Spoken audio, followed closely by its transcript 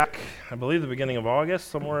back, I believe, the beginning of August,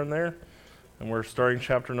 somewhere in there. And we're starting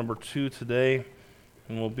chapter number 2 today.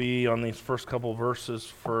 And we'll be on these first couple verses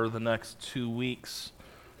for the next 2 weeks,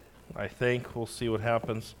 I think. We'll see what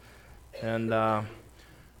happens. And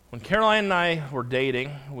when Caroline and I were dating,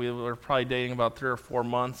 we were probably dating about 3 or 4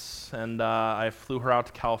 months, and I flew her out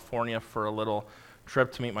to California for a little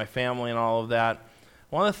trip to meet my family and all of that.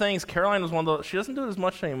 One of the things, Caroline was one of those, she doesn't do it as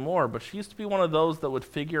much anymore, but she used to be one of those that would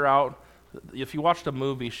figure out, if you watched a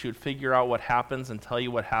movie, she would figure out what happens and tell you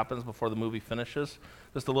what happens before the movie finishes.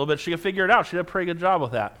 Just a little bit. She could figure it out. She did a pretty good job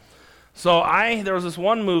with that. So there was this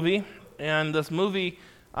one movie, and this movie,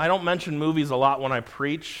 I don't mention movies a lot when I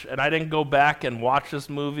preach, and I didn't go back and watch this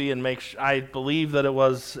movie and I believe that it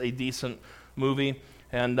was a decent movie,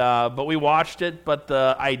 and but we watched it, but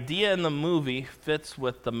the idea in the movie fits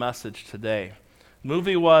with the message today. The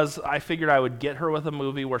movie was, I figured I would get her with a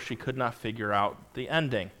movie where she could not figure out the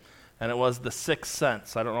ending, and it was The Sixth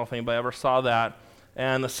Sense. I don't know if anybody ever saw that.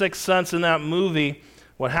 And The Sixth Sense in that movie,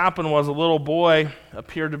 what happened was a little boy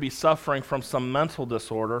appeared to be suffering from some mental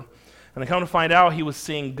disorder, and to come to find out, he was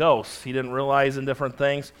seeing ghosts. He didn't realize in different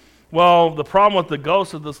things. Well, the problem with the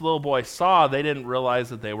ghosts that this little boy saw, they didn't realize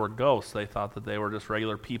that they were ghosts. They thought that they were just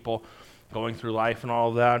regular people going through life and all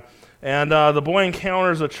of that. And the boy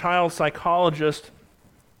encounters a child psychologist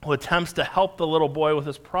who attempts to help the little boy with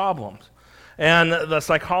his problems. And the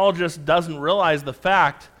psychologist doesn't realize the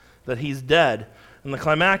fact that he's dead. And the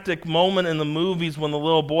climactic moment in the movies when the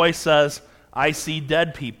little boy says, "I see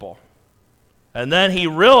dead people." And then he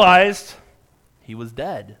realized he was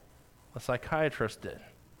dead. The psychiatrist did.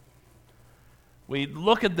 We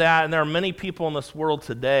look at that, and there are many people in this world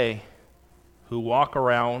today who walk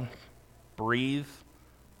around, breathe,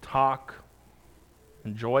 talk,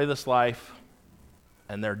 enjoy this life,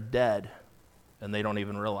 and they're dead, and they don't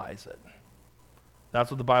even realize it. That's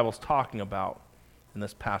what the Bible's talking about in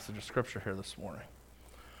this passage of Scripture here this morning.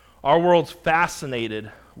 Our world's fascinated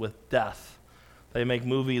with death. They make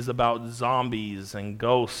movies about zombies and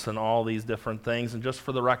ghosts and all these different things. And just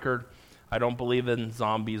for the record, I don't believe in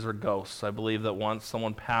zombies or ghosts. I believe that once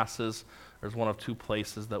someone passes, there's one of two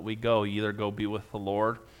places that we go. You either go be with the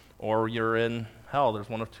Lord or you're in hell. There's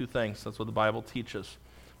one of two things. That's what the Bible teaches.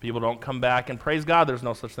 People don't come back, and praise God, there's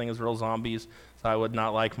no such thing as real zombies. So I would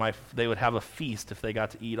not like they would have a feast if they got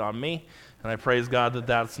to eat on me. And I praise God that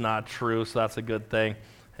that's not true, so that's a good thing.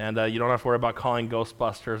 And you don't have to worry about calling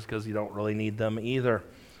Ghostbusters because you don't really need them either.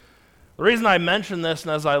 The reason I mention this,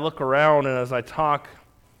 and as I look around and as I talk,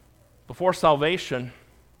 before salvation,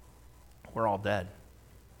 we're all dead.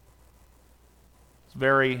 It's a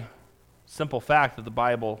very simple fact that the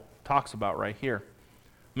Bible talks about right here.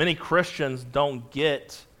 Many Christians don't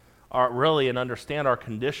get really and understand our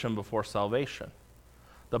condition before salvation.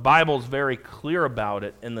 The Bible is very clear about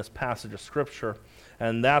it in this passage of Scripture,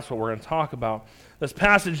 and that's what we're going to talk about. This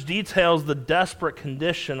passage details the desperate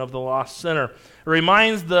condition of the lost sinner.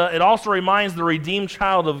 It also reminds the redeemed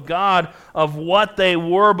child of God of what they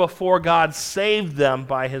were before God saved them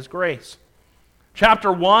by His grace.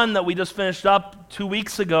 Chapter 1 that we just finished up 2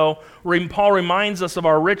 weeks ago, Paul reminds us of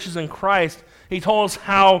our riches in Christ. He told us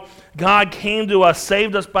how God came to us,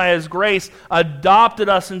 saved us by His grace, adopted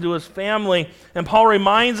us into His family. And Paul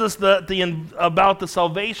reminds us about the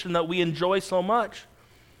salvation that we enjoy so much.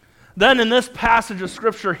 Then in this passage of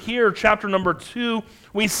Scripture here, chapter number 2,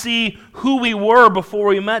 we see who we were before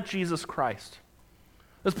we met Jesus Christ.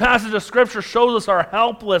 This passage of Scripture shows us our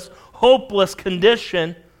helpless, hopeless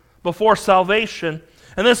condition before salvation.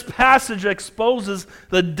 And this passage exposes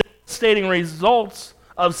the devastating results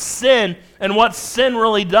of sin and what sin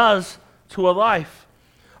really does to a life.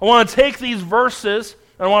 I want to take these verses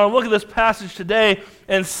and I want to look at this passage today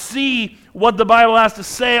and see what the Bible has to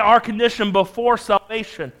say, our condition before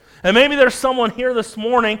salvation. And maybe there's someone here this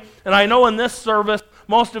morning, and I know in this service,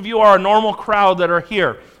 most of you are a normal crowd that are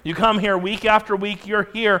here. You come here week after week, you're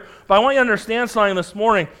here. But I want you to understand something this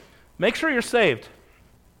morning. Make sure you're saved.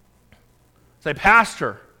 Say,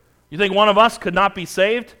 "Pastor, you think one of us could not be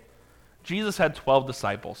saved?" Jesus had 12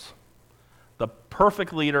 disciples, the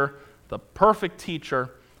perfect leader, the perfect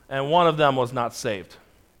teacher, and one of them was not saved.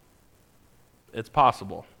 It's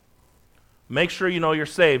possible. Make sure you know you're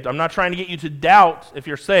saved. I'm not trying to get you to doubt if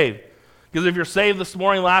you're saved. Because if you're saved this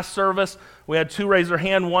morning, last service, we had 2 raise their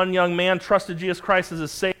hand. One young man trusted Jesus Christ as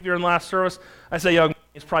his Savior in last service. I say young,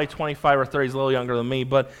 he's probably 25 or 30, he's a little younger than me,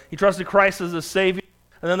 but he trusted Christ as his Savior.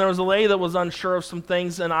 And then there was a lady that was unsure of some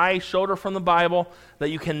things, and I showed her from the Bible that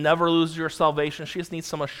you can never lose your salvation. She just needs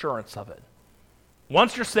some assurance of it.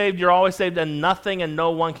 Once you're saved, you're always saved, and nothing and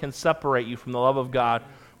no one can separate you from the love of God,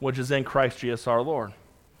 which is in Christ Jesus our Lord.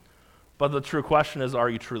 But the true question is,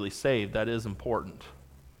 are you truly saved? That is important.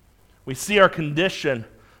 We see our condition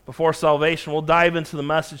before salvation. We'll dive into the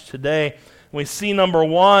message today. We see number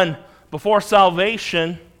one, before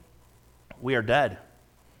salvation, we are dead.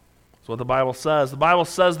 That's what the Bible says. The Bible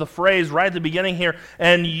says the phrase right at the beginning here,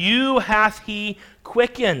 and you hath he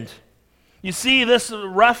quickened. You see, this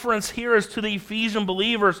reference here is to the Ephesian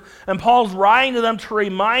believers, and Paul's writing to them to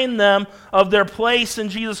remind them of their place in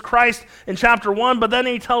Jesus Christ in chapter 1, but then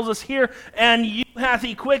he tells us here, and you hath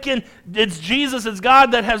he quickened. It's Jesus, it's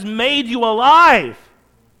God that has made you alive.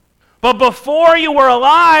 But before you were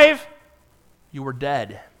alive, you were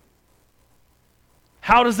dead.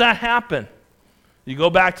 How does that happen? You go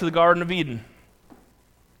back to the Garden of Eden.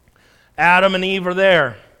 Adam and Eve are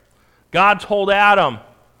there. God told Adam,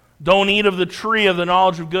 don't eat of the tree of the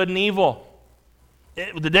knowledge of good and evil.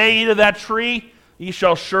 The day you eat of that tree, ye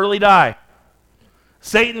shall surely die.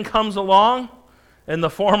 Satan comes along in the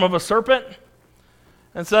form of a serpent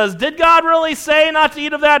and says, did God really say not to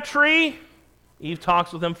eat of that tree? Eve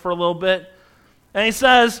talks with him for a little bit. And he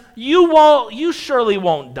says, you surely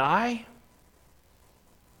won't die.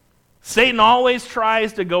 Satan always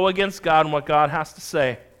tries to go against God and what God has to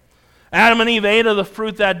say. Adam and Eve ate of the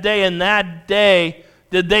fruit that day, and that day,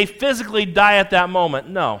 did they physically die at that moment?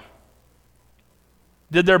 No.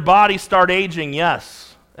 Did their body start aging?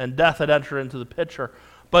 Yes. And death had entered into the picture.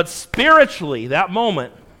 But spiritually, that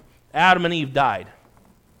moment, Adam and Eve died.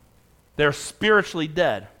 They're spiritually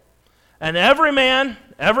dead. And every man,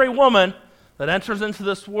 every woman that enters into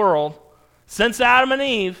this world, since Adam and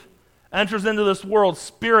Eve, enters into this world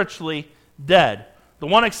spiritually dead. The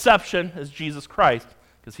one exception is Jesus Christ,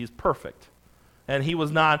 because he's perfect. And he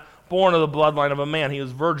was not born of the bloodline of a man. He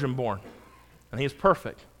was virgin born. And he's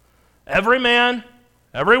perfect. Every man,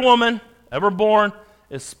 every woman, ever born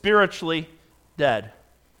is spiritually dead.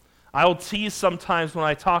 I will tease sometimes when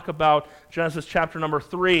I talk about Genesis chapter number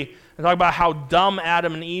 3 and talk about how dumb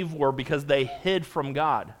Adam and Eve were because they hid from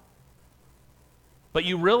God. But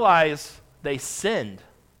you realize they sinned.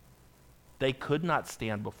 They could not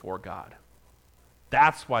stand before God.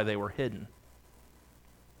 That's why they were hidden.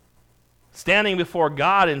 Standing before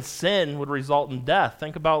God in sin would result in death.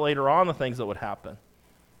 Think about later on the things that would happen.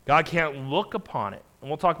 God can't look upon it. And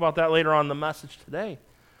we'll talk about that later on in the message today.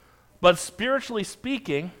 But spiritually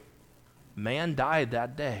speaking, man died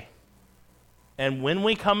that day. And when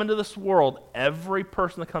we come into this world, every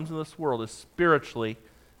person that comes into this world is spiritually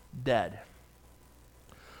dead.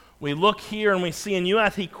 We look here and we see, and you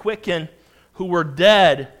hath he quickened who were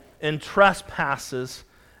dead in trespasses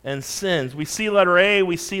and sins. We see letter A,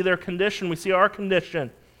 we see their condition, we see our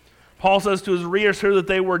condition. Paul says to his readers here that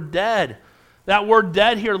they were dead. That word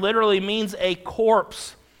dead here literally means a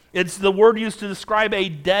corpse. It's the word used to describe a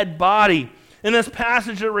dead body. In this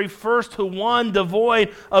passage, it refers to one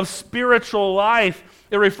devoid of spiritual life.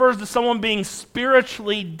 It refers to someone being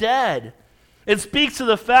spiritually dead. It speaks to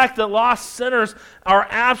the fact that lost sinners are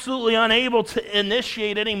absolutely unable to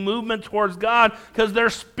initiate any movement towards God because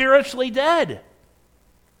they're spiritually dead.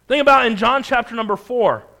 Think about in John chapter number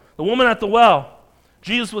 4, the woman at the well.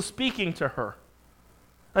 Jesus was speaking to her.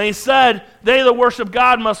 And he said, they that worship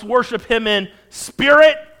God must worship him in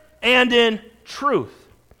spirit and in truth.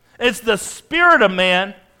 It's the spirit of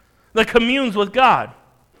man that communes with God.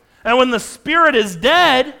 And when the spirit is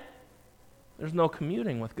dead, there's no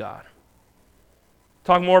communing with God.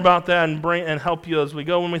 Talk more about that and help you as we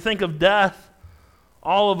go. When we think of death,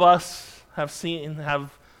 all of us have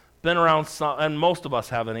been around, and most of us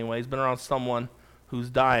have anyways, been around someone who's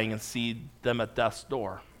dying and see them at death's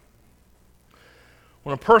door.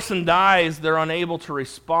 When a person dies, they're unable to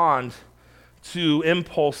respond to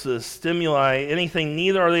impulses, stimuli, anything.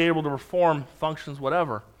 Neither are they able to perform functions,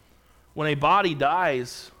 whatever. When a body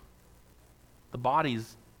dies, the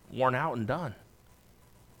body's worn out and done.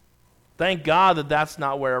 Thank God that that's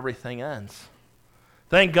not where everything ends.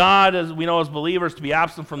 Thank God, as we know as believers, to be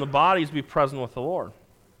absent from the body is to be present with the Lord.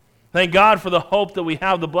 Thank God for the hope that we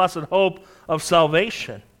have, the blessed hope of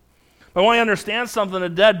salvation. But when we understand something, a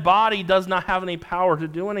dead body does not have any power to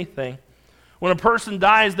do anything. When a person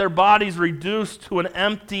dies, their body's reduced to an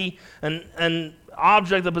empty and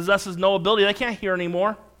object that possesses no ability. They can't hear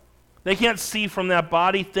anymore. They can't see from that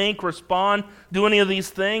body, think, respond, do any of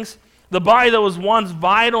these things. The body that was once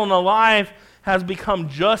vital and alive has become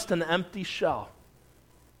just an empty shell.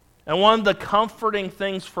 And one of the comforting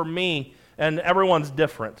things for me, and everyone's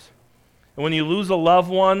different, and when you lose a loved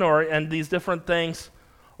one and these different things,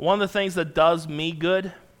 one of the things that does me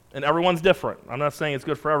good, and everyone's different, I'm not saying it's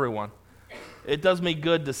good for everyone, it does me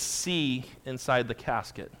good to see inside the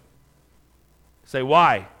casket. Say,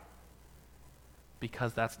 why?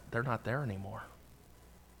 Because they're not there anymore.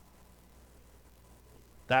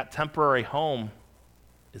 That temporary home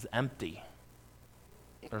is empty.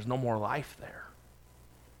 There's no more life there.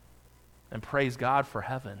 And praise God for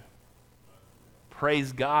heaven.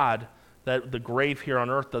 Praise God that the grave here on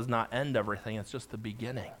earth does not end everything. It's just the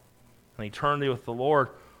beginning. An eternity with the Lord,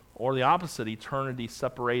 or the opposite, eternity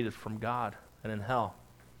separated from God and in hell.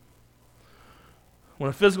 When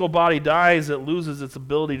a physical body dies, it loses its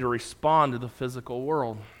ability to respond to the physical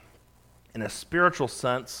world. In a spiritual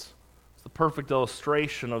sense, it's the perfect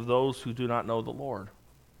illustration of those who do not know the Lord.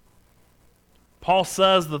 Paul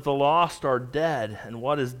says that the lost are dead. And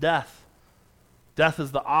what is death? Death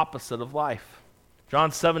is the opposite of life.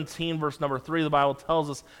 John 17, verse number 3, the Bible tells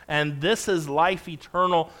us, "And this is life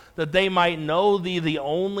eternal, that they might know thee, the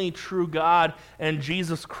only true God, and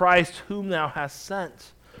Jesus Christ, whom thou hast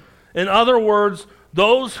sent." In other words,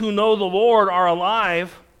 those who know the Lord are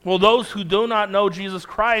alive, while those who do not know Jesus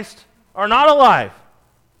Christ are not alive.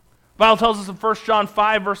 The Bible tells us in 1 John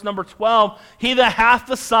 5, verse number 12, "He that hath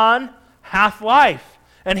the Son hath life,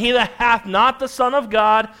 and he that hath not the Son of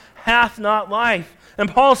God hath not life." And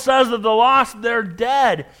Paul says that the lost, they're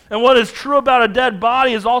dead. And what is true about a dead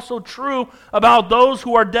body is also true about those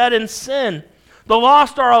who are dead in sin. The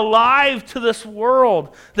lost are alive to this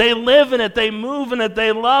world. They live in it, they move in it,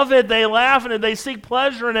 they love it, they laugh in it, they seek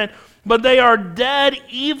pleasure in it, but they are dead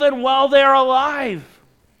even while they are alive.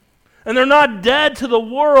 And they're not dead to the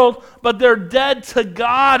world, but they're dead to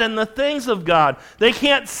God and the things of God. They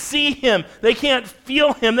can't see Him, they can't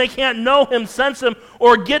feel Him, they can't know Him, sense Him,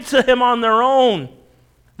 or get to Him on their own.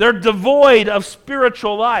 They're devoid of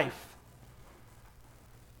spiritual life.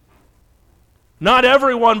 Not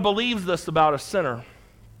everyone believes this about a sinner.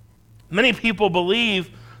 Many people believe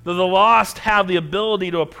that the lost have the ability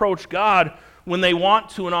to approach God when they want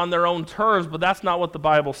to and on their own terms, but that's not what the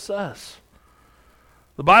Bible says.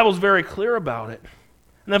 The Bible's very clear about it.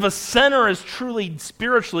 And if a sinner is truly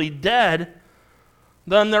spiritually dead,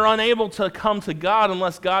 then they're unable to come to God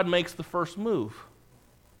unless God makes the first move.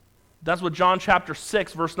 That's what John chapter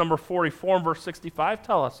 6, verse number 44 and verse 65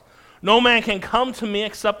 tell us. "No man can come to me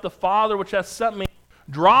except the Father which hath sent me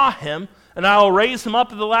draw him, and I will raise him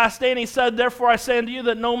up at the last day." And he said, "Therefore I say unto you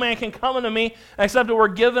that no man can come unto me except it were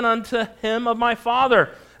given unto him of my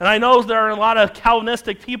Father." And I know there are a lot of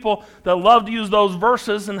Calvinistic people that love to use those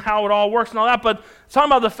verses and how it all works and all that, but it's talking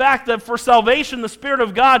about the fact that for salvation, the Spirit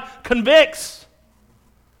of God convicts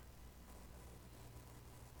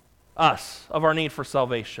us of our need for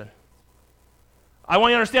salvation. I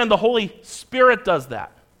want you to understand the Holy Spirit does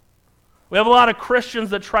that. We have a lot of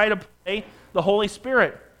Christians that try to play the Holy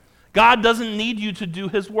Spirit. God doesn't need you to do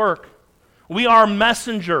His work. We are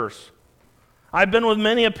messengers. I've been with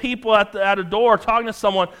many a people at a door talking to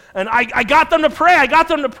someone, and I got them to pray. I got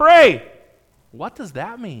them to pray. What does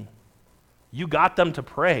that mean? You got them to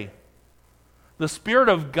pray. The Spirit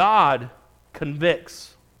of God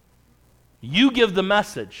convicts. You give the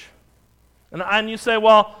message. And you say,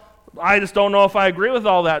 "Well, I just don't know if I agree with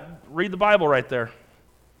all that." Read the Bible right there.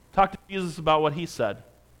 Talk to Jesus about what He said.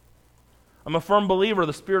 I'm a firm believer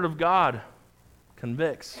the Spirit of God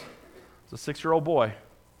convicts. As a 6-year-old boy,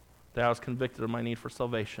 that I was convicted of my need for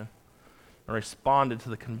salvation. I responded to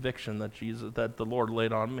the conviction that the Lord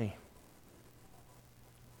laid on me.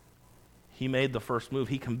 He made the first move.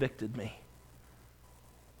 He convicted me.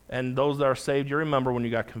 And those that are saved, you remember when you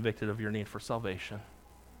got convicted of your need for salvation.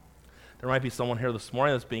 There might be someone here this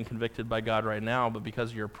morning that's being convicted by God right now, but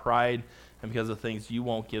because of your pride and because of things you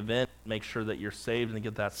won't give in, make sure that you're saved and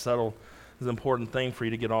get that settled. It's an important thing for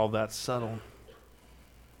you to get all of that settled.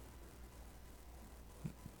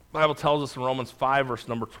 The Bible tells us in Romans 5, verse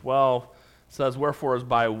number 12, it says, "Wherefore as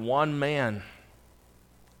by one man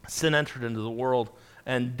sin entered into the world,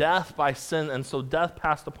 and death by sin, and so death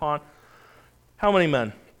passed upon" how many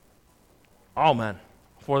men? All men.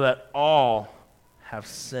 "For that all have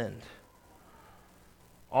sinned."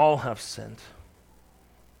 All have sinned.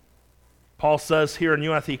 Paul says here, "And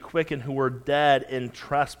you hath He quickened who were dead in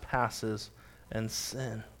trespasses and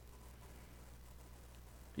sin."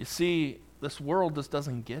 You see, this world just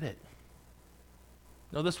doesn't get it.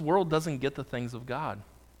 No, this world doesn't get the things of God.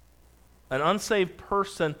 An unsaved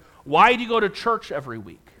person, why do you go to church every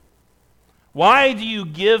week? Why do you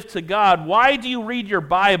give to God? Why do you read your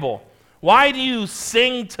Bible? Why do you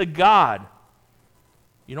sing to God?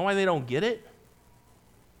 You know why they don't get it?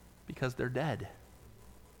 Because they're dead.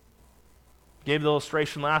 Gave the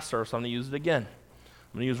illustration last service. I'm going to use it again.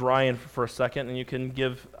 I'm going to use Ryan for a second, and you can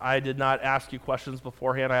give. I did not ask you questions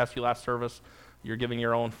beforehand. I asked you last service. You're giving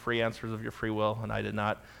your own free answers of your free will, and I did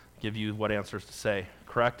not give you what answers to say.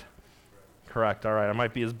 Correct? Correct. All right. I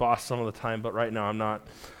might be his boss some of the time, but right now I'm not.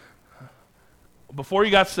 Before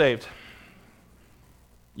you got saved,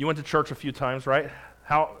 you went to church a few times, right?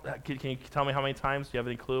 Can you tell me how many times? Do you have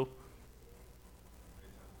any clue?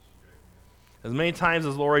 As many times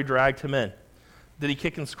as Lori dragged him in. Did he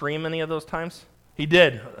kick and scream any of those times? He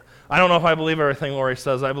did. I don't know if I believe everything Lori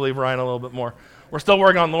says. I believe Ryan a little bit more. We're still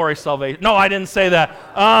working on Lori's salvation. No, I didn't say that.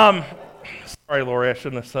 Sorry, Lori, I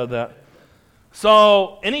shouldn't have said that.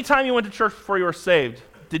 So, anytime you went to church before you were saved,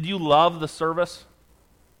 did you love the service?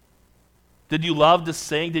 Did you love to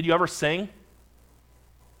sing? Did you ever sing?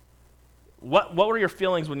 What were your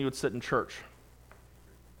feelings when you would sit in church?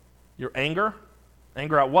 Your anger?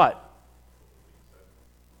 Anger at what?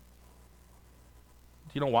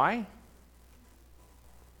 Do you know why?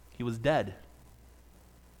 He was dead.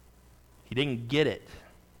 He didn't get it.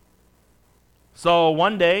 So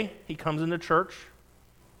one day, he comes into church.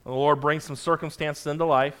 The Lord brings some circumstances into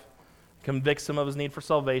life, convicts him of his need for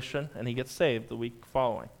salvation, and he gets saved the week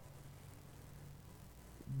following.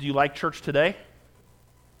 Do you like church today?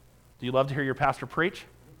 Do you love to hear your pastor preach?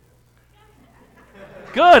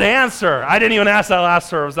 Good answer. I didn't even ask that last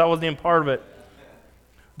service. That wasn't even part of it.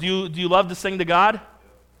 Do you love to sing to God?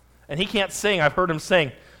 And he can't sing. I've heard him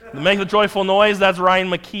sing. Make the joyful noise, that's Ryan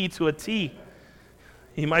McKee to a T.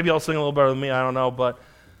 He might be able to sing a little better than me, I don't know, but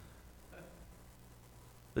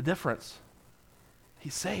the difference,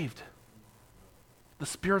 he's saved. The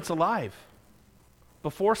Spirit's alive.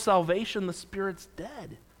 Before salvation, the Spirit's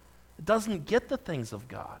dead. It doesn't get the things of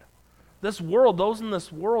God. This world, those in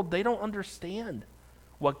this world, they don't understand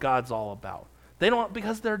what God's all about. They don't,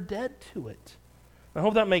 because they're dead to it. I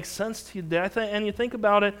hope that makes sense to you today. And you think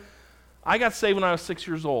about it, I got saved when I was 6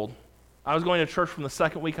 years old. I was going to church from the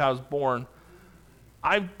second week I was born.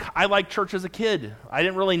 I liked church as a kid. I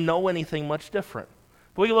didn't really know anything much different.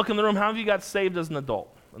 But we can look in the room, how many of you got saved as an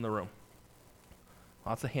adult in the room?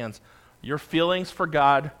 Lots of hands. Your feelings for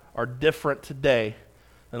God are different today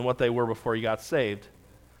than what they were before you got saved.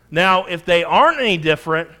 Now, if they aren't any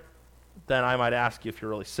different, then I might ask you if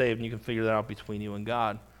you're really saved, and you can figure that out between you and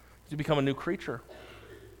God. You become a new creature.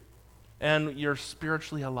 And you're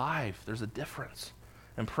spiritually alive. There's a difference.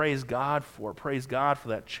 And praise God for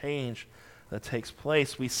that change that takes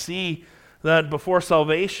place. We see that before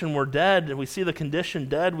salvation we're dead, and we see the condition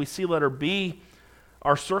dead. We see letter B,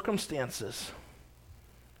 our circumstances.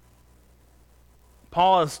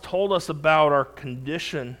 Paul has told us about our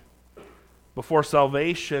condition before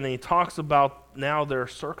salvation, and he talks about now their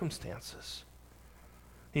circumstances.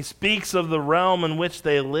 He speaks of the realm in which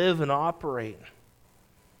they live and operate.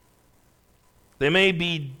 They may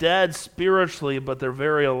be dead spiritually, but they're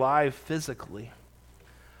very alive physically.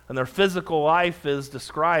 And their physical life is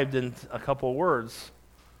described in a couple words.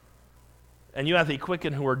 And you have the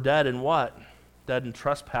quicken who are dead in what? Dead in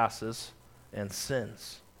trespasses and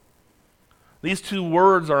sins. These two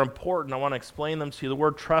words are important. I want to explain them to you. The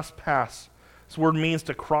word trespass, this word means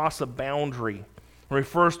to cross a boundary. It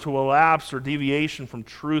refers to a lapse or deviation from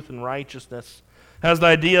truth and righteousness. It has the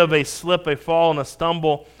idea of a slip, a fall, and a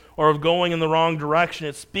stumble, or of going in the wrong direction.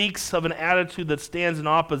 It speaks of an attitude that stands in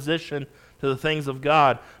opposition to the things of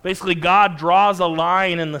God. Basically, God draws a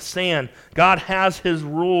line in the sand. God has his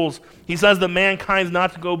rules. He says that mankind's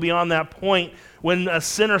not to go beyond that point. When a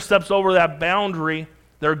sinner steps over that boundary,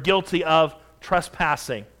 they're guilty of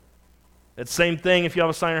trespassing. It's the same thing if you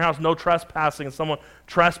have a sign in your house, no trespassing, and someone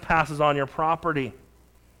trespasses on your property.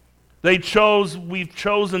 We've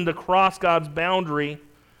chosen to cross God's boundary,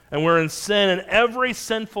 and we're in sin, and every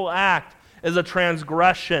sinful act is a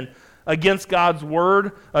transgression against God's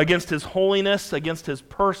word, against his holiness, against his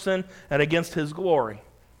person, and against his glory.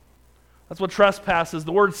 That's what trespass is.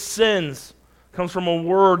 The word sins comes from a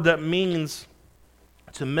word that means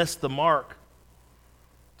to miss the mark.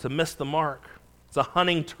 To miss the mark. It's a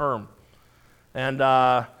hunting term. And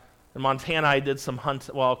in Montana, I did some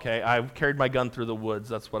hunting. Well, okay, I carried my gun through the woods.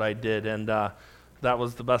 That's what I did, and that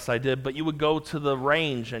was the best I did. But you would go to the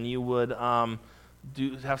range, and you would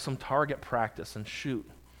have some target practice and shoot.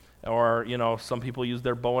 Or, some people use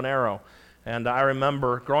their bow and arrow. And I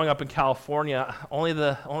remember growing up in California, only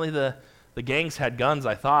the gangs had guns,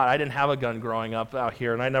 I thought. I didn't have a gun growing up out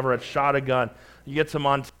here, and I never had shot a gun. You get to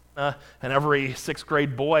Montana, and every sixth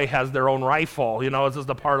grade boy has their own rifle. It's just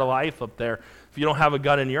a part of life up there. If you don't have a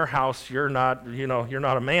gun in your house, you're not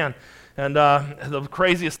a man. And the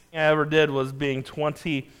craziest thing I ever did was being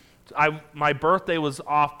 20. My birthday was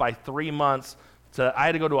off by 3 months. I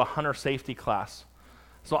had to go to a hunter safety class.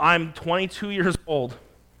 So I'm 22 years old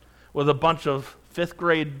with a bunch of 5th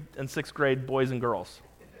grade and 6th grade boys and girls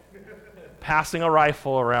passing a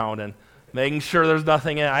rifle around and making sure there's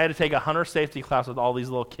nothing in it. I had to take a hunter safety class with all these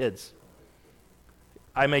little kids.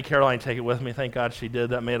 I made Caroline take it with me. Thank God she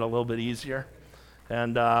did. That made it a little bit easier.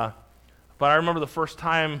 And but I remember the first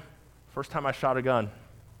time I shot a gun.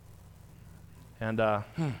 And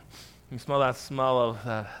you smell that smell of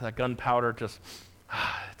that gunpowder,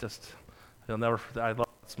 you'll never forget. I love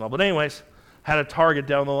that smell. But anyways, had a Target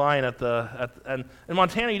down the line and in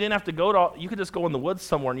Montana, you didn't have to you could just go in the woods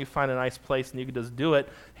somewhere and you find a nice place and you could just do it.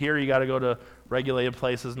 Here, you got to go to regulated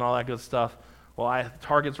places and all that good stuff. Well,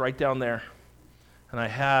 Target's right down there.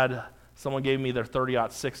 And someone gave me their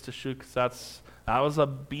 30-06 to shoot because that was a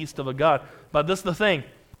beast of a gun. But this is the thing.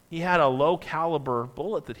 He had a low caliber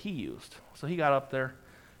bullet that he used. So he got up there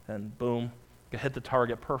and boom, hit the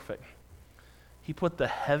target perfect. He put the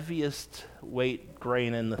heaviest weight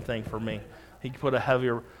grain in the thing for me. He put a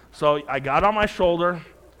heavier. So I got on my shoulder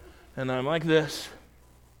and I'm like this.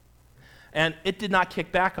 And it did not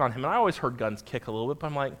kick back on him. And I always heard guns kick a little bit, but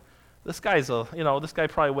I'm like, this guy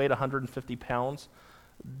probably weighed 150 pounds.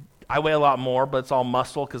 I weigh a lot more, but it's all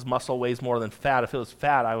muscle because muscle weighs more than fat. If it was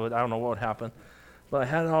fat, I don't know what would happen. But I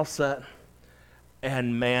had it all set,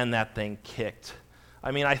 and man, that thing kicked.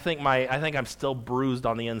 I mean, I think I'm still bruised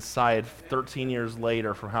on the inside 13 years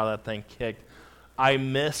later from how that thing kicked. I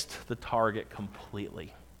missed the target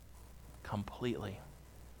completely. Completely.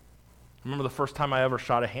 I remember the first time I ever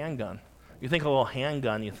shot a handgun. You think a little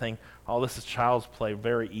handgun, you think, oh, this is child's play,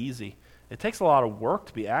 very easy. It takes a lot of work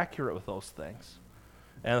to be accurate with those things.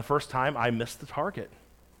 And the first time, I missed the target.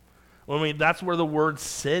 That's where the word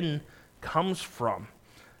sin comes from.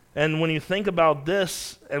 And when you think about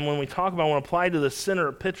this, and when we talk about when applied to the sinner,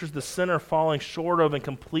 it pictures the sinner falling short of and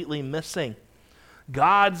completely missing.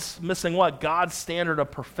 God's missing what? God's standard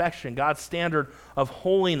of perfection, God's standard of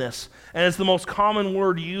holiness. And it's the most common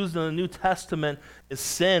word used in the New Testament is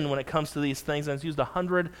sin when it comes to these things. And it's used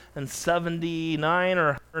 179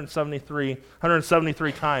 or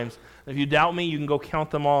 173 times. If you doubt me, you can go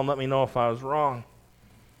count them all and let me know if I was wrong.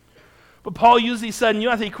 But Paul usually said, and you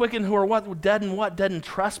have to be quickened who are what? Dead in what? Dead in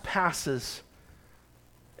trespasses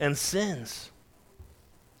and sins.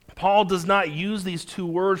 Paul does not use these two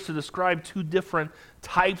words to describe two different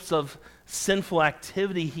types of sinful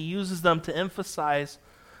activity. He uses them to emphasize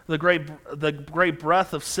the great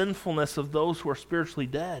breadth of sinfulness of those who are spiritually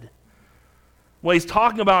dead. What he's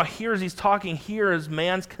talking about here is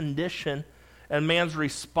man's condition and man's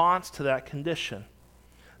response to that condition.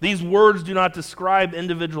 These words do not describe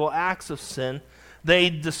individual acts of sin. They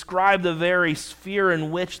describe the very sphere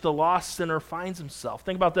in which the lost sinner finds himself.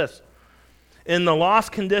 Think about this. In the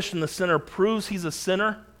lost condition, the sinner proves he's a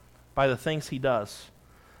sinner by the things he does.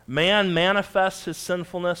 Man manifests his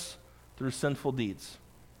sinfulness through sinful deeds.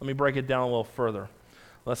 Let me break it down a little further.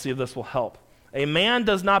 Let's see if this will help. A man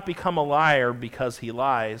does not become a liar because he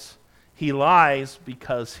lies. He lies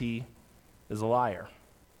because he is a liar.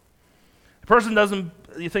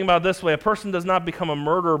 You think about it this way, a person does not become a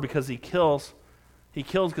murderer because he kills. He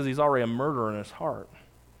kills because he's already a murderer in his heart.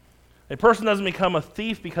 A person doesn't become a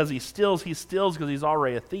thief because he steals because he's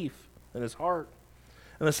already a thief in his heart.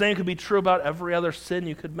 And the same could be true about every other sin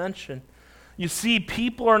you could mention. You see,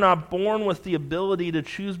 people are not born with the ability to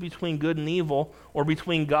choose between good and evil or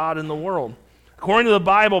between God and the world. According to the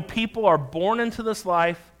Bible, people are born into this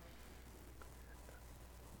life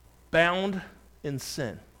bound in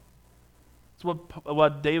sin. It's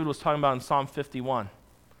what David was talking about in Psalm 51. It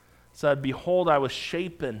said, "Behold, I was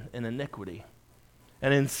shapen in iniquity,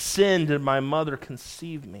 and in sin did my mother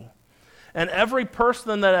conceive me." And every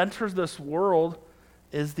person that enters this world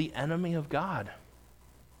is the enemy of God.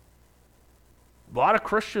 A lot of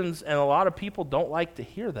Christians and a lot of people don't like to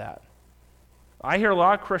hear that. I hear a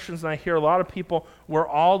lot of Christians and I hear a lot of people, we're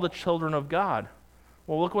all the children of God.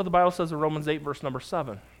 Well, look what the Bible says in Romans 8, verse number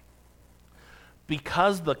 7.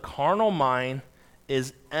 Because the carnal mind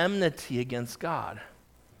is enmity against God,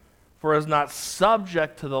 for it is not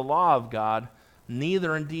subject to the law of God,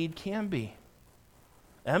 neither indeed can be.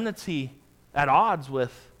 Enmity at odds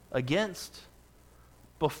with, against.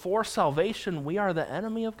 Before salvation, we are the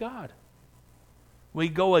enemy of God. We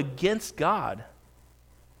go against God.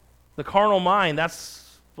 The carnal mind,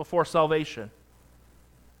 that's before salvation.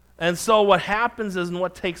 And so what happens is, and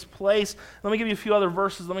what takes place, let me give you a few other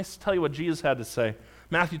verses. Let me tell you what Jesus had to say.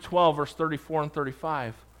 Matthew 12, verse 34 and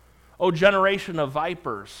 35. O generation of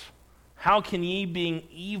vipers, how can ye, being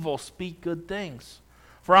evil, speak good things?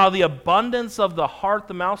 For out of the abundance of the heart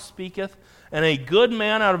the mouth speaketh, and a good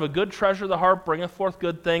man out of a good treasure of the heart bringeth forth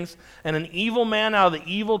good things, and an evil man out of the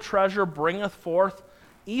evil treasure bringeth forth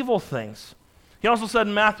evil things. He also said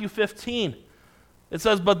in Matthew 15, it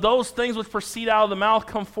says, "But those things which proceed out of the mouth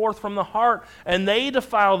come forth from the heart, and they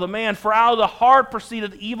defile the man. For out of the heart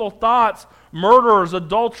proceedeth evil thoughts, murderers,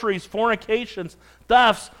 adulteries, fornications,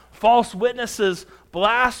 thefts, false witnesses,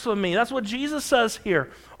 blasphemy." That's what Jesus says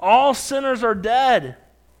here. All sinners are dead.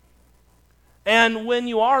 And when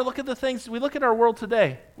you are, look at the things, we look at our world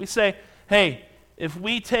today. We say, hey, if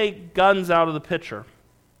we take guns out of the picture,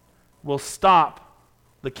 we'll stop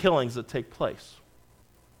the killings that take place.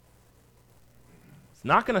 It's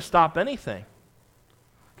not going to stop anything,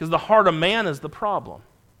 because the heart of man is the problem.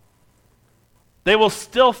 They will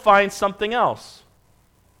still find something else.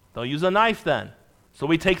 They'll use a knife then. So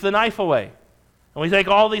we take the knife away. And we take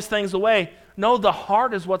all these things away. No, the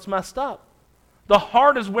heart is what's messed up. The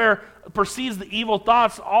heart is where it perceives the evil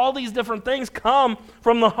thoughts. All these different things come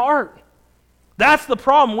from the heart. That's the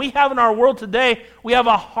problem we have in our world today. We have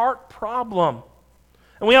a heart problem.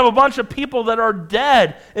 And we have a bunch of people that are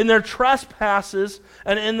dead in their trespasses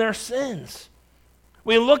and in their sins.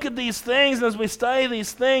 We look at these things, and as we study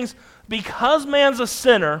these things, because man's a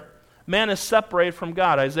sinner, man is separated from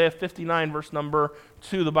God. Isaiah 59, verse number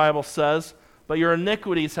 2, the Bible says, "But your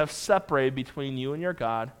iniquities have separated between you and your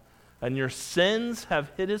God, and your sins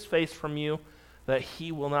have hid his face from you, that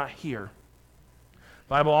he will not hear." The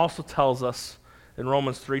Bible also tells us in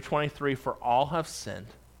Romans 3:23, "For all have sinned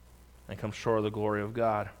and come short of the glory of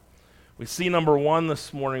God." We see number one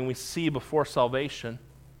this morning, we see before salvation,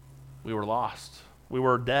 we were lost. We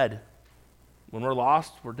were dead. When we're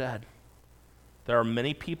lost, we're dead. There are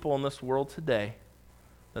many people in this world today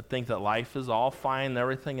that think that life is all fine and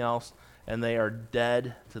everything else, and they are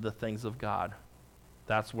dead to the things of God.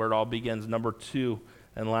 That's where it all begins. Number two,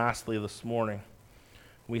 and lastly this morning,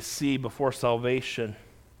 we see before salvation,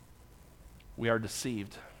 we are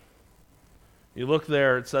deceived. You look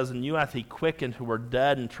there, it says, "And you hath he quickened who were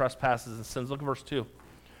dead in trespasses and sins." Look at verse 2.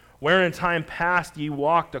 "Where in time past ye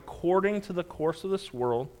walked according to the course of this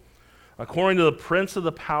world, according to the prince of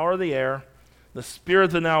the power of the air, the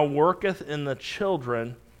spirit that now worketh in the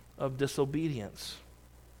children of disobedience."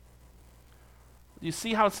 You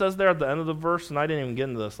see how it says there at the end of the verse, and I didn't even get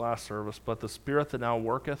into this last service, but the spirit that now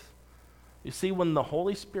worketh. You see, when the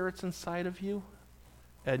Holy Spirit's inside of you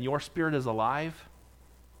and your spirit is alive,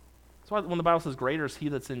 that's why when the Bible says greater is he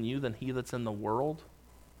that's in you than he that's in the world,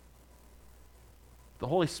 the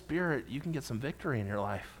Holy Spirit, you can get some victory in your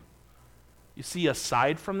life. You see,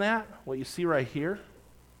 aside from that, what you see right here,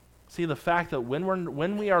 see the fact that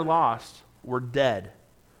when we are lost, we're dead.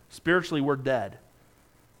 Spiritually, we're dead.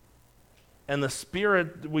 And the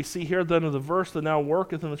Spirit, we see here at the end of the verse, that now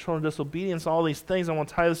worketh in the children of disobedience, all these things. I want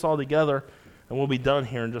to tie this all together, and we'll be done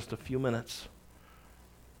here in just a few minutes.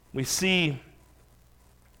 We see,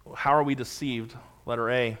 how are we deceived? Letter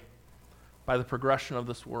A, by the progression of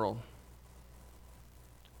this world.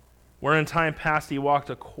 "Where in time past he walked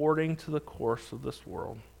according to the course of this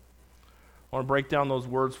world." I want to break down those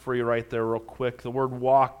words for you right there real quick. The word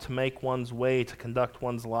walk, to make one's way, to conduct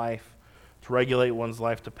one's life, to regulate one's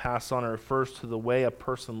life, to pass on, it refers to the way a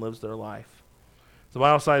person lives their life. The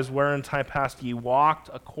Bible says, "Where in time past ye walked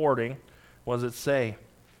according," what does it say?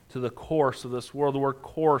 "To the course of this world." The word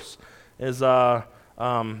course is a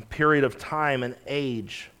period of time and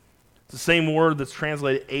age. It's the same word that's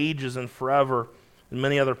translated ages and forever in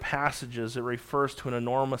many other passages. It refers to an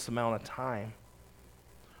enormous amount of time.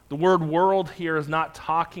 The word world here is not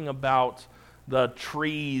talking about the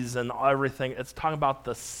trees and everything. It's talking about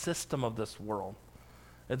the system of this world.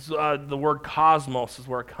 It's the word cosmos is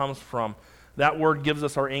where it comes from. That word gives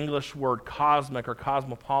us our English word cosmic or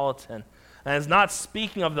cosmopolitan. And it's not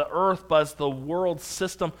speaking of the earth, but it's the world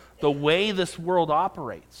system, the way this world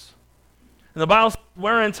operates. And the Bible says,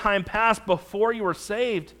 "Where in time past, before you were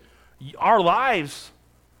saved, our lives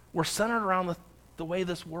were centered around the way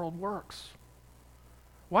this world works."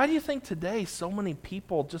 Why do you think today so many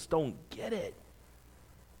people just don't get it?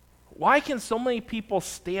 Why can so many people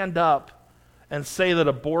stand up and say that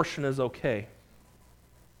abortion is okay?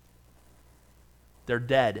 They're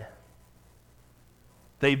dead.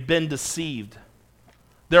 They've been deceived.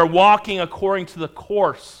 They're walking according to the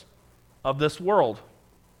course of this world.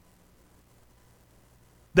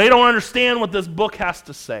 They don't understand what this book has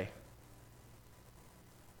to say.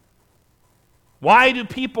 Why do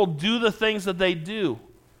people do the things that they do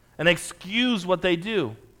and excuse what they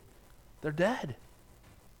do? They're dead.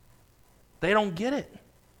 They don't get it.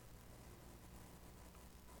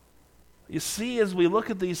 You see, as we look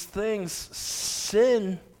at these things,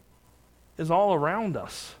 sin is all around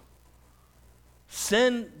us.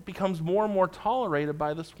 Sin becomes more and more tolerated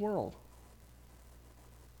by this world.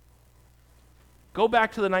 Go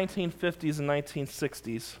back to the 1950s and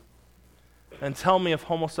 1960s and tell me if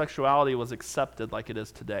homosexuality was accepted like it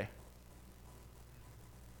is today.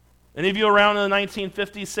 Any of you around in the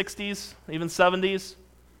 1950s, 60s, even 70s?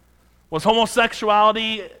 Was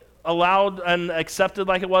homosexuality allowed and accepted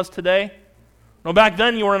like it was today? No, back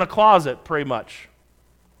then you were in a closet, pretty much.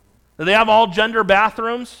 Did they have all gender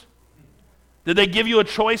bathrooms? Did they give you a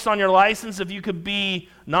choice on your license if you could be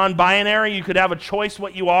non-binary, you could have a choice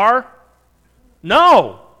what you are?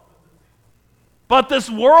 No. But this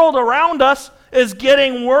world around us is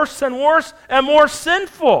getting worse and worse and more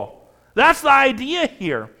sinful. That's the idea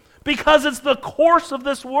here. Because it's the course of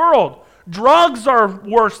this world. Drugs are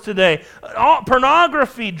worse today.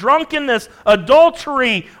 Pornography, drunkenness,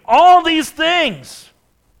 adultery, all these things.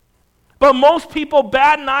 But most people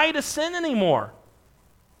bat an eye to sin anymore.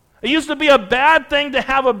 It used to be a bad thing to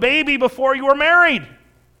have a baby before you were married.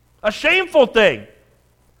 A shameful thing.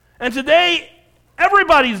 And today,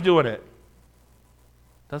 everybody's doing it.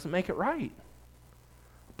 Doesn't make it right.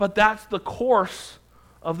 But that's the course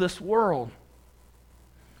of this world.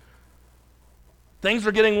 Things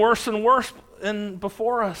are getting worse and worse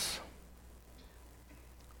before us.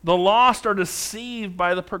 The lost are deceived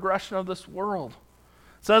by the progression of this world.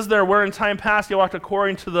 It says there, where in time past you walked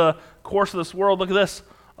according to the course of this world. Look at this.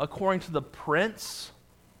 According to the prince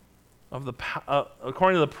of the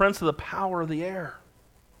power of the air.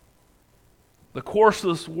 The course of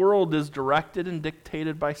this world is directed and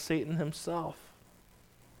dictated by Satan himself.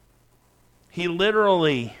 He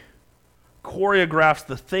literally choreographs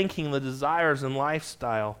the thinking, the desires, and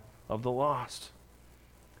lifestyle of the lost.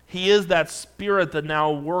 He is that spirit that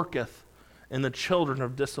now worketh in the children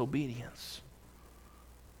of disobedience.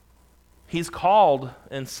 He's called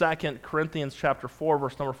in 2 Corinthians chapter 4,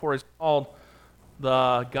 verse number 4, he's called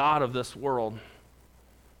the God of this world.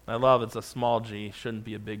 I love it's a small g, shouldn't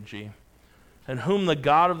be a big G. And whom the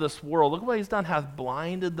God of this world, look what he's done, hath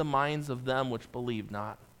blinded the minds of them which believe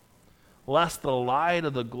not, lest the light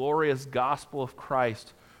of the glorious gospel of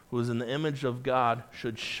Christ, who is in the image of God,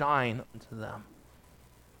 should shine unto them.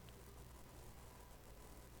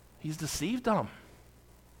 He's deceived them.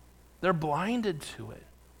 They're blinded to it.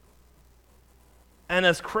 And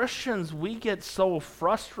as Christians, we get so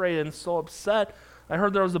frustrated and so upset. I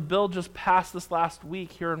heard there was a bill just passed this last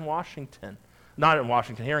week here in Washington. Not in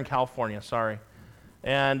Washington, here in California, sorry.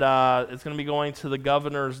 And it's going to be going to the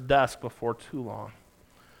governor's desk before too long.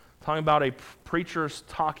 Talking about a preacher's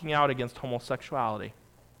talking out against homosexuality.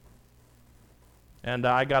 And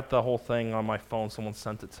I got the whole thing on my phone. Someone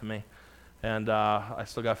sent it to me. And I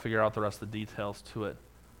still got to figure out the rest of the details to it.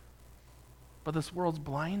 But this world's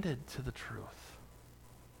blinded to the truth.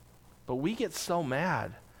 But we get so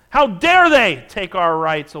mad. How dare they take our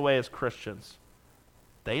rights away as Christians?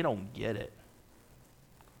 They don't get it.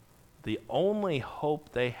 The only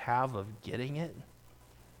hope they have of getting it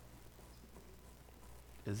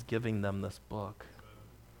is giving them this book.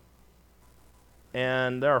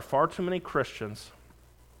 And there are far too many Christians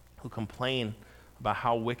who complain about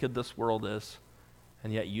how wicked this world is,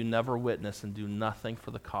 and yet you never witness and do nothing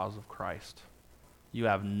for the cause of Christ. You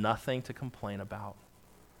have nothing to complain about,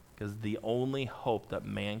 because the only hope that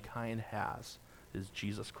mankind has is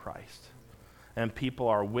Jesus Christ. And people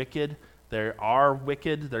are wicked. They are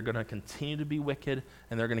wicked. They're going to continue to be wicked,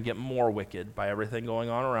 and they're going to get more wicked by everything going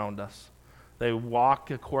on around us. They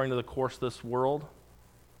walk according to the course of this world.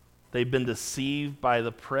 They've been deceived by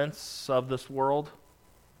the prince of this world.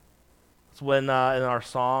 It's when in our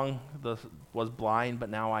song, was blind, but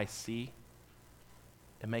now I see.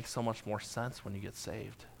 It makes so much more sense when you get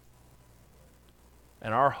saved.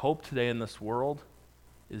 And our hope today in this world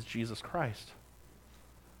is Jesus Christ.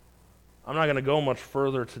 I'm not going to go much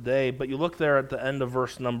further today, but you look there at the end of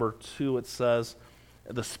verse number 2, it says,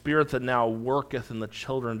 the spirit that now worketh in the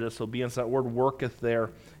children of disobedience. That word worketh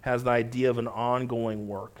there has the idea of an ongoing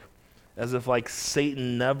work, as if like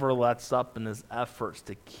Satan never lets up in his efforts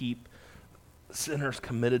to keep sinners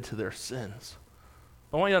committed to their sins.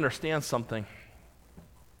 I want you to understand something.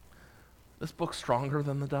 This book's stronger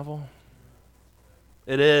than the devil.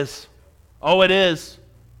 It is. Oh, it is.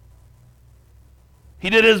 He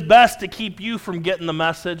did his best to keep you from getting the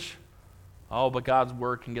message. Oh, but God's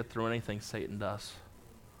word can get through anything Satan does.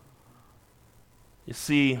 You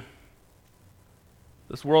see,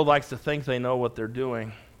 this world likes to think they know what they're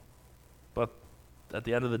doing. But at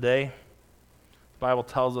the end of the day, the Bible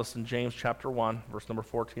tells us in James chapter 1, verse number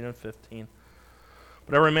 14 and 15,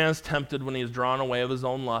 but every man is tempted when he is drawn away of his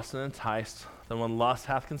own lust and enticed. Then when lust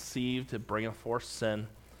hath conceived, it bringeth forth sin.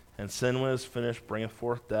 And sin, when it is finished, bringeth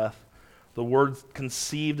forth death. The word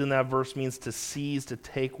conceived in that verse means to seize, to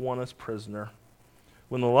take one as prisoner.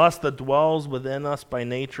 When the lust that dwells within us by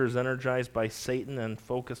nature is energized by Satan and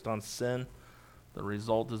focused on sin, the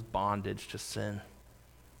result is bondage to sin.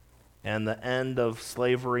 And the end of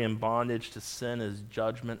slavery and bondage to sin is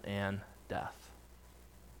judgment and death.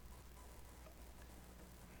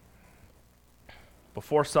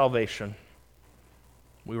 Before salvation,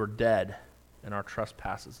 we were dead in our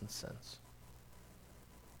trespasses and sins.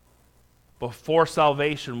 Before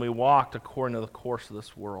salvation, we walked according to the course of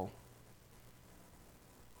this world.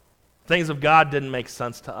 Things of God didn't make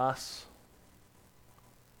sense to us.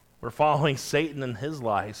 We're following Satan and his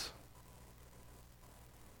lies.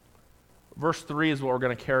 Verse 3 is what we're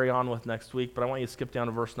going to carry on with next week, but I want you to skip down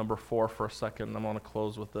to verse number 4 for a second. I'm going to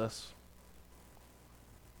close with this.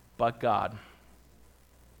 But God.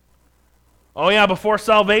 Oh yeah, before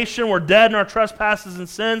salvation, we're dead in our trespasses and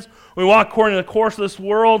sins. We walk according to the course of this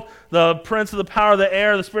world, the prince of the power of the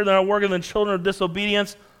air, the spirit that are working, the children of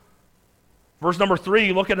disobedience. Verse number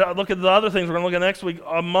 3, look at the other things we're going to look at next week.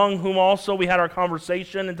 Among whom also we had our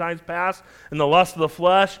conversation in times past, in the lust of the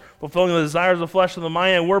flesh, fulfilling the desires of the flesh and the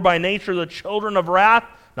mind, and we're by nature the children of wrath,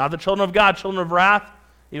 not the children of God, children of wrath,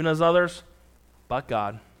 even as others, but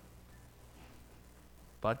God.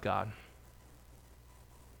 But God.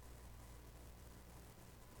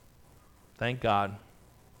 Thank God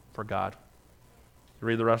for God. You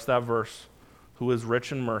read the rest of that verse. Who is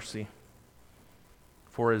rich in mercy,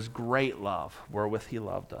 for his great love wherewith he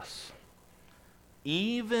loved us.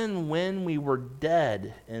 Even when we were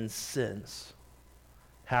dead in sins,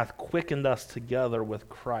 hath quickened us together with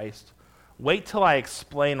Christ. Wait till I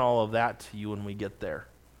explain all of that to you when we get there.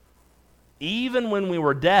 Even when we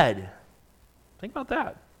were dead. Think about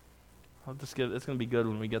that. It's going to be good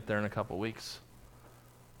when we get there in a couple weeks.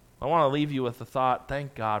 I want to leave you with the thought,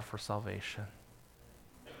 thank God for salvation.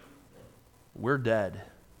 We're dead.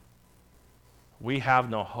 We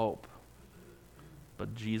have no hope.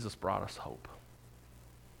 But Jesus brought us hope.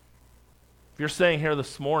 If you're sitting here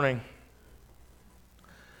this morning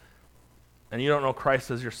and you don't know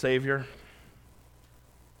Christ as your Savior,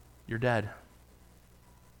 you're dead.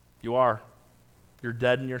 You are. You're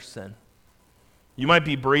dead in your sin. You might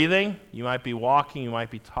be breathing, you might be walking, you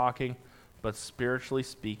might be talking, but spiritually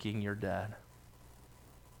speaking, you're dead.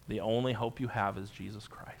 The only hope you have is Jesus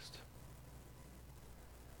Christ.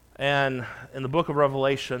 And in the book of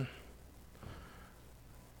Revelation,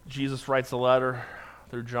 Jesus writes a letter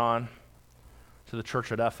through John to the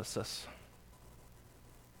church at Ephesus.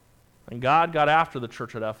 And God got after the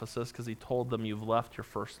church at Ephesus because he told them, you've left your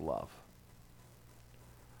first love.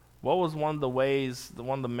 What was one of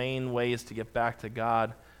the main ways to get back to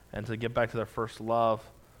God and to get back to their first love?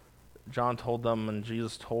 John told them and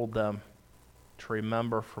Jesus told them to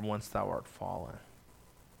remember from whence thou art fallen.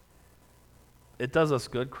 It does us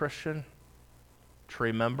good, Christian, to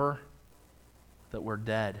remember that we're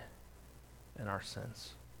dead in our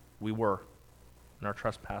sins. We were in our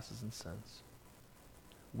trespasses and sins.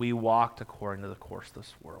 We walked according to the course of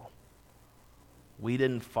this world. We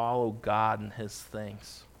didn't follow God and his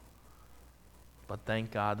things. But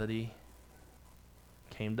thank God that he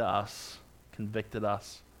came to us, convicted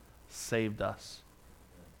us, saved us,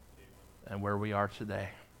 and where we are today.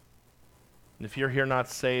 And if you're here not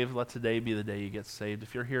saved, let today be the day you get saved.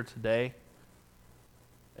 If you're here today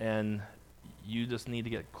and you just need to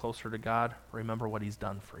get closer to God, remember what he's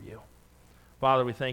done for you. Father, we thank you.